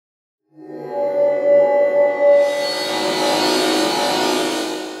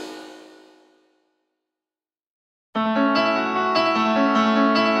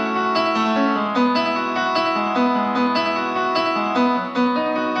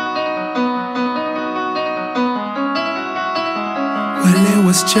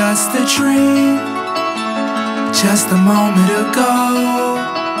was just a dream, just a moment ago.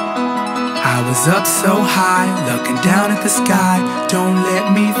 I was up so high, looking down at the sky. Don't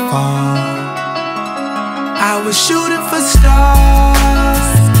let me fall. I was shooting for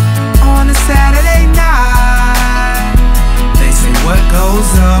stars on a Saturday night. They say what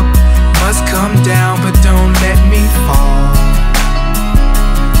goes up must come down, but don't let me fall.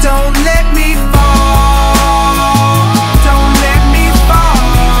 Don't let me fall. Don't let me fall.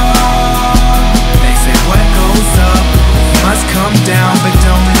 They say what goes up must come down, but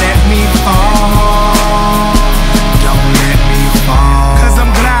don't let me fall. Don't let me fall. Cause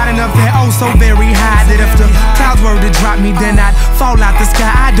I'm gliding up there oh so very high that if the clouds were to drop me, then I'd fall out the sky.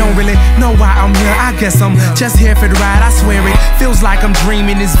 I don't really know why I'm here. I guess I'm just here for the ride. I swear it feels like I'm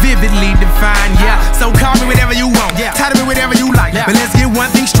dreaming. It's vividly defined. Yeah, so call me whatever you want. Title me whatever you like. But let's get one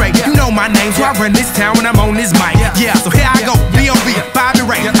thing straight. You know my name, so I run this town when I'm on this mic. Yeah, so here I go. B.O.B. Bobby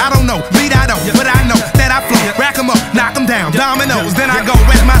Ray. I don't know, lead I don't, but I know that I flow. Rack 'em up, knock 'em down, dominoes. Then I go,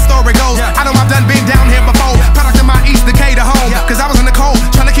 as my story goes. I know I've done been down here before. Product of my East decay to home. Cause I was in the cold,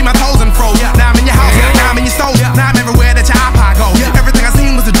 trying to keep my toes and froze. Now I'm in your house, now I'm in your stove. Now I'm everywhere that your iPod goes. Everything I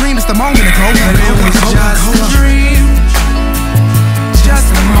seen was a dream, just a moment ago. But it was just a dream, just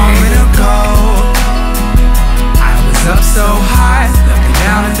a moment ago. I was up so high, looking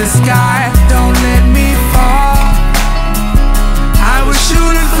down at the sky.